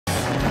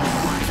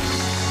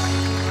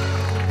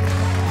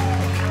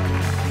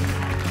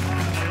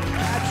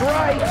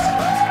right.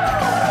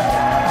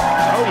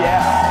 Oh,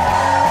 yeah.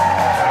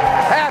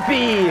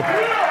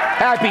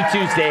 Happy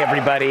Tuesday,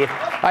 everybody.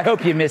 I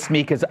hope you missed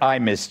me because I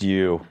missed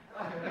you.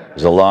 It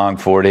was a long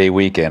 4-day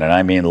weekend, and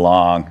I mean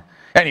long.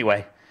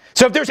 Anyway,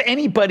 so if there's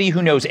anybody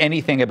who knows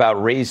anything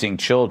about raising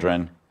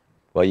children,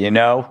 well, you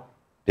know,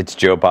 it's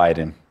Joe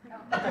Biden.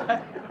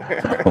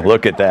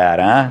 Look at that,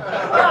 huh?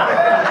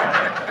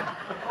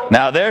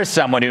 Now, there's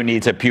someone who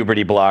needs a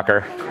puberty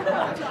blocker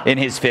in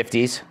his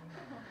 50s.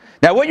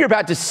 Now, what you're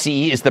about to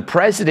see is the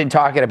president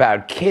talking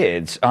about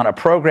kids on a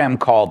program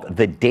called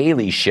The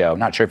Daily Show.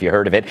 Not sure if you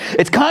heard of it.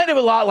 It's kind of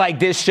a lot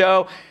like this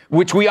show,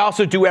 which we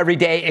also do every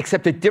day,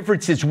 except the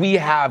difference is we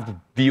have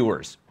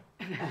viewers.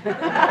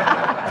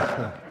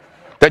 The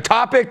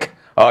topic?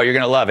 Oh, you're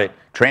going to love it.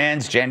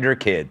 Transgender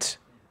kids.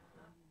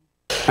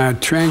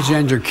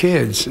 Transgender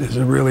kids is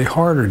a really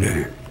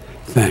harder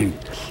thing.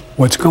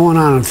 What's going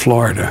on in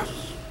Florida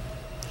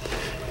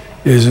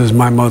is, as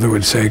my mother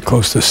would say,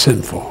 close to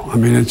sinful. I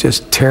mean, it's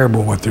just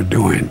terrible what they're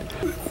doing.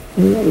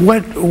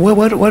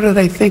 What are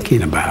they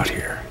thinking about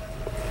here?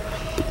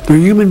 They're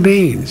human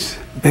beings.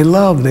 They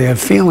love, they have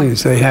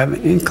feelings, they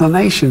have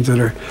inclinations that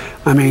are,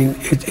 I mean,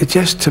 it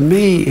just, to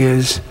me,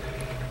 is,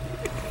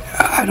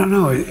 I don't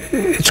know,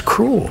 it's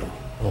cruel.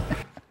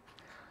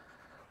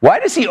 Why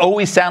does he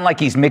always sound like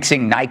he's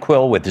mixing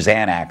NyQuil with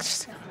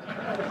Xanax?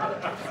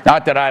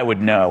 Not that I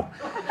would know.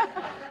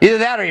 Either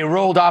that or he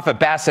rolled off a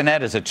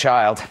bassinet as a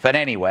child. But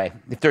anyway,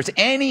 if there's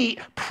any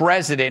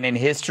president in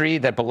history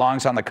that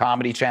belongs on the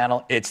Comedy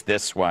Channel, it's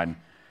this one.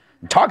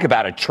 Talk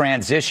about a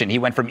transition. He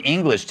went from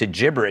English to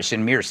gibberish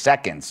in mere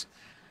seconds,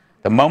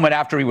 the moment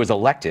after he was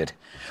elected.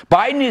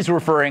 Biden is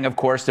referring, of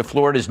course, to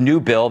Florida's new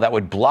bill that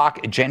would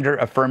block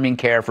gender-affirming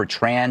care for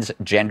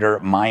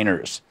transgender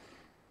minors.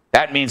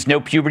 That means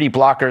no puberty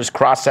blockers,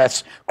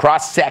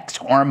 cross-sex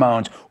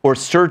hormones, or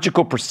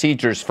surgical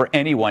procedures for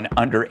anyone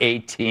under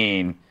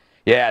 18.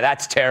 Yeah,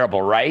 that's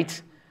terrible,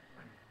 right?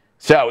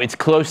 So it's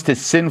close to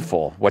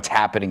sinful what's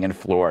happening in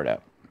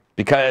Florida,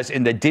 because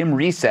in the dim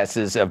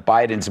recesses of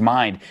Biden's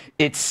mind,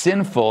 it's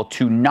sinful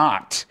to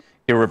not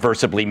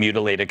irreversibly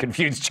mutilate a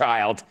confused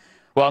child.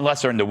 Well,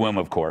 unless they're in the womb,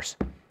 of course.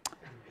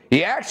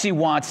 He actually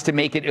wants to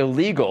make it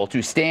illegal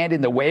to stand in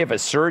the way of a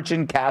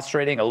surgeon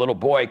castrating a little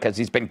boy because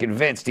he's been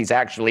convinced he's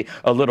actually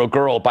a little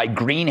girl by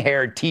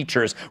green-haired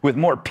teachers with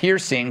more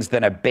piercings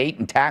than a bait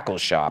and tackle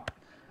shop.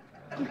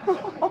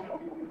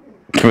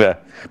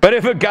 But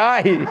if a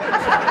guy...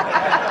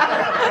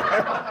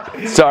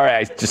 Sorry,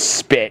 I just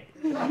spit.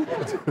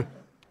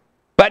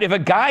 But if a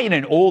guy in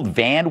an old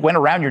van went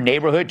around your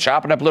neighborhood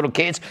chopping up little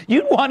kids,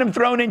 you'd want him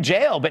thrown in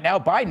jail. But now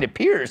Biden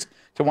appears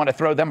to want to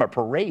throw them a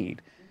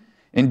parade.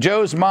 In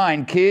Joe's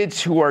mind,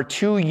 kids who are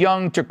too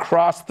young to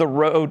cross the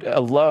road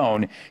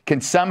alone can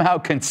somehow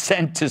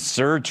consent to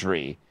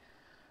surgery.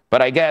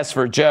 But I guess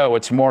for Joe,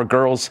 it's more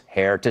girls'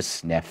 hair to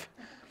sniff.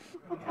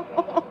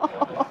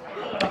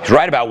 He's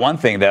right about one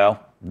thing, though.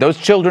 Those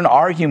children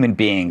are human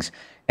beings,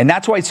 and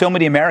that's why so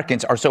many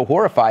Americans are so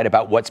horrified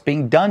about what's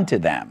being done to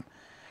them.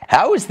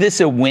 How is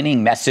this a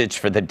winning message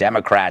for the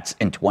Democrats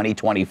in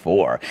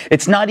 2024?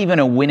 It's not even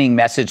a winning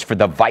message for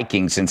the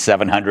Vikings in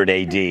 700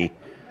 AD.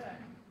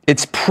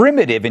 It's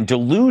primitive and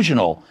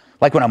delusional,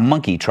 like when a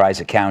monkey tries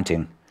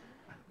accounting.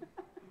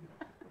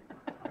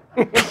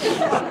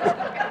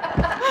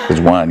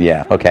 There's one,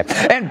 yeah, okay.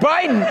 And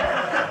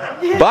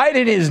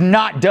Biden is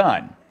not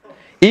done.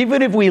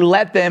 Even if we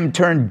let them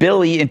turn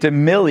Billy into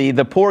Millie,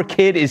 the poor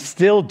kid is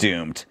still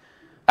doomed.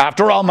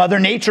 After all, Mother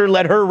Nature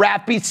let her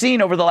wrath be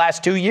seen over the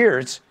last 2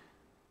 years.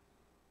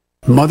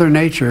 Mother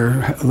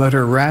Nature let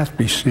her wrath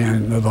be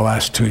seen over the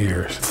last 2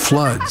 years.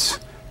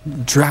 Floods,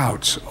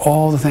 droughts,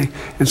 all the things.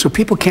 And so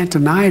people can't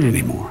deny it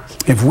anymore.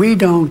 If we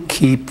don't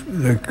keep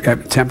the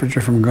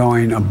temperature from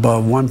going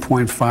above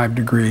 1.5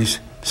 degrees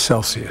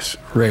Celsius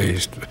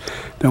raised,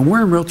 then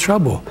we're in real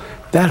trouble.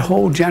 That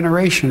whole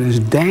generation is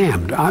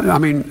damned. I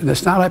mean,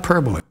 that's not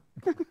hyperbole.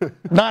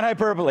 Not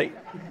hyperbole.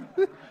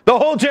 The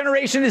whole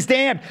generation is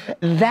damned.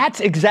 That's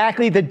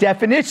exactly the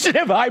definition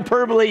of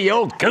hyperbole, you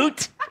old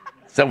coot.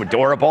 So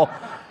adorable.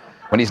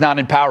 When he's not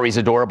in power, he's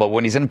adorable.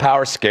 When he's in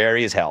power,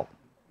 scary as hell.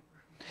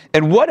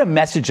 And what a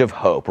message of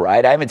hope,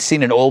 right? I haven't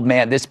seen an old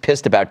man this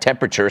pissed about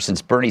temperature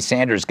since Bernie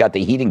Sanders got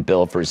the heating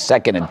bill for his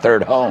second and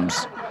third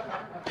homes.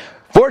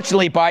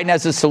 Fortunately, Biden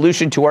has a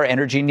solution to our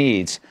energy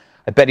needs.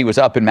 I bet he was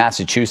up in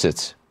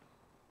Massachusetts.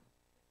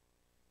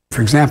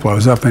 For example, I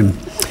was up in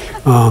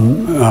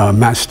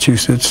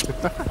Massachusetts,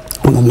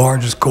 one of the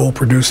largest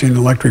coal-producing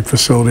electric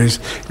facilities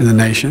in the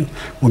nation.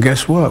 Well,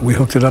 guess what? We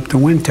hooked it up to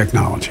wind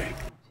technology.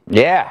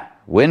 Yeah,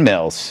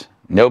 windmills.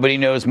 Nobody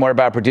knows more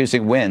about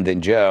producing wind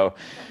than Joe.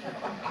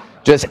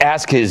 Just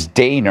ask his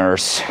day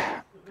nurse.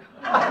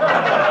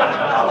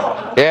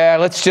 Yeah,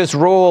 let's just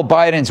roll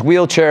Biden's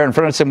wheelchair in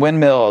front of some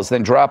windmills,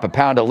 then drop a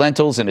pound of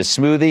lentils in a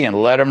smoothie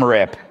and let him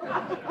rip.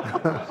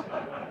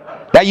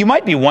 Now, you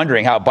might be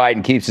wondering how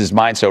Biden keeps his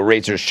mind so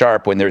razor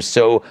sharp when there's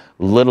so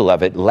little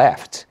of it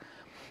left.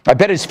 I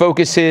bet his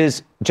focus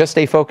is just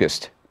stay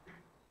focused.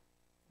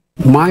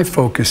 My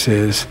focus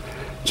is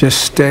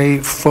just stay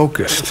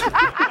focused.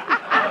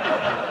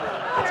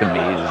 That's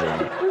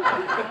amazing.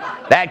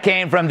 That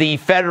came from the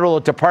Federal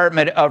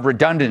Department of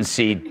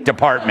Redundancy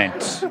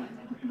Department,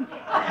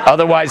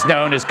 otherwise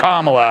known as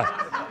Kamala.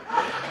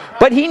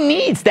 But he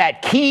needs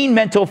that keen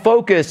mental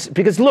focus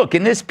because, look,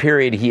 in this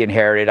period he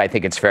inherited, I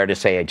think it's fair to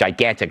say, a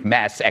gigantic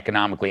mess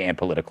economically and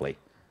politically.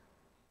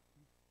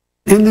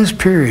 In this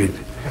period,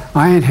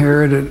 I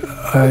inherited,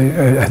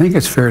 I think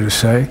it's fair to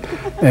say,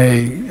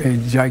 a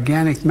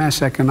gigantic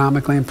mess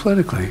economically and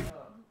politically.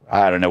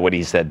 I don't know what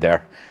he said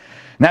there.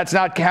 And that's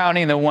not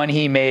counting the one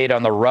he made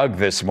on the rug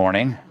this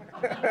morning.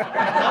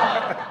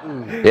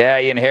 Yeah,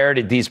 he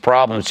inherited these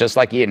problems just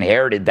like he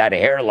inherited that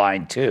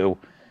hairline, too.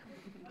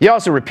 He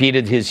also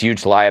repeated his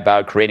huge lie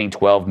about creating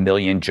 12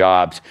 million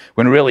jobs,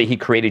 when really he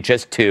created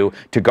just 2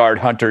 to guard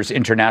Hunter's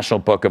International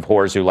Book of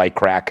Whores Who Like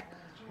Crack.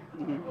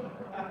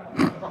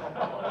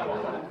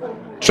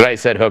 Should I have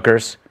said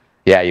hookers?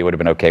 Yeah, you would have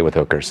been okay with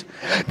hookers.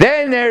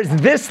 Then there's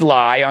this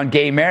lie on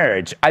gay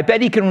marriage. I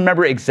bet he can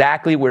remember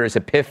exactly where his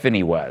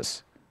epiphany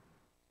was.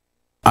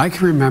 I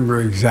can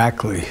remember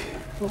exactly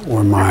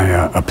where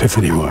my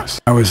epiphany was.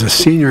 I was a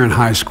senior in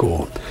high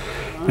school,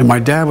 and my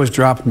dad was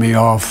dropping me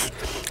off.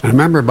 And I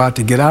remember about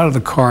to get out of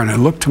the car, and I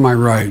looked to my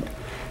right,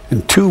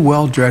 and 2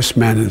 well-dressed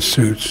men in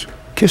suits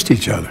kissed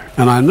each other.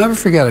 And I'll never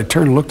forget, I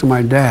turned and looked at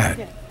my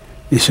dad.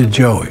 He said,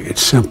 "Joey,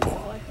 it's simple.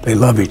 They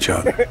love each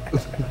other."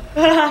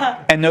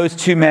 And those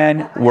 2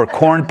 men were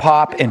Corn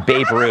Pop and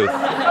Babe Ruth.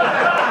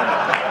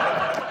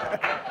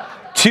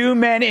 2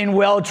 men in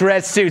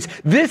well-dressed suits.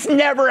 This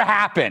never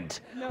happened.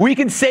 We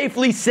can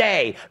safely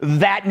say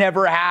that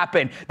never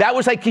happened. That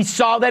was like he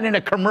saw that in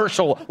a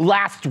commercial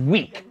last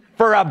week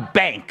for a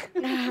bank.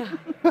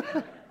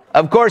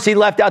 Of course, he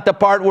left out the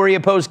part where he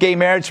opposed gay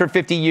marriage for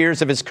 50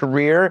 years of his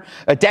career.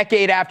 A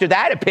decade after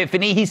that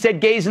epiphany, he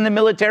said gays in the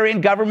military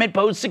and government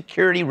pose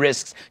security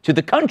risks to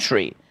the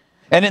country.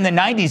 And in the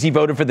 90s, he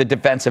voted for the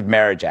Defense of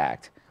Marriage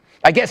Act.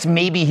 I guess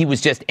maybe he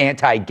was just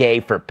anti-gay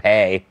for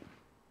pay.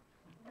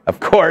 Of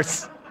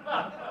course,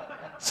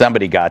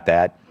 somebody got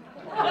that.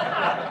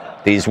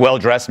 These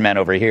well-dressed men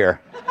over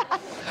here.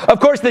 Of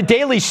course, The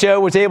Daily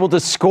Show was able to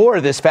score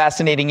this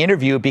fascinating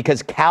interview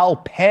because Cal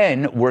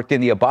Penn worked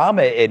in the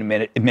Obama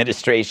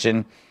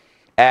administration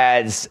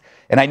as,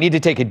 and I need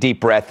to take a deep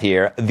breath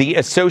here, the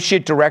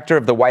Associate Director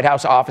of the White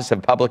House Office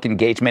of Public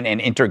Engagement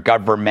and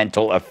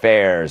Intergovernmental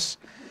Affairs,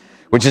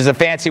 which is a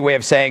fancy way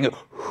of saying,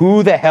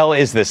 who the hell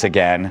is this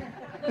again?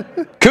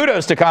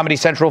 Kudos to Comedy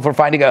Central for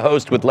finding a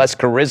host with less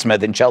charisma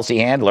than Chelsea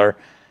Handler.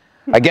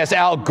 I guess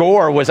Al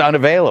Gore was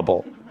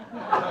unavailable.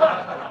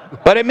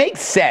 But it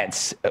makes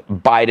sense.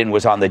 Biden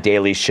was on The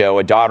Daily Show,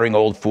 a doddering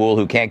old fool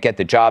who can't get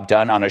the job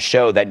done on a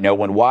show that no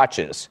one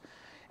watches.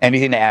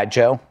 Anything to add,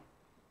 Joe?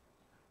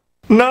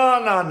 No,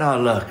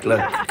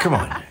 look, come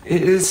on.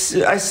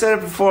 I said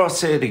it before, I'll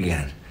say it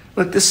again.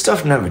 Look, this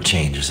stuff never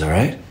changes, all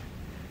right?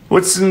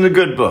 What's in the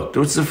good book?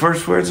 What's the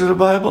first words of the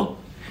Bible?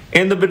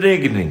 In the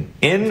beginning.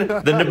 In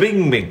the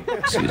beginning.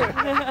 Excuse me.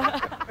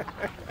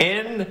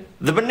 In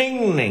the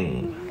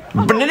beginning.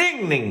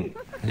 Beginning.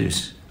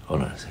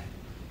 Hold on a second.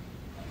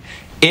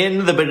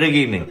 In the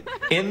beginning.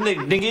 In the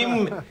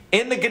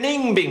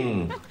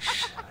beginning.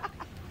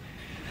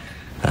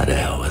 How the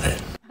hell with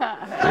it?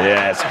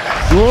 Yes.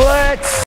 Let's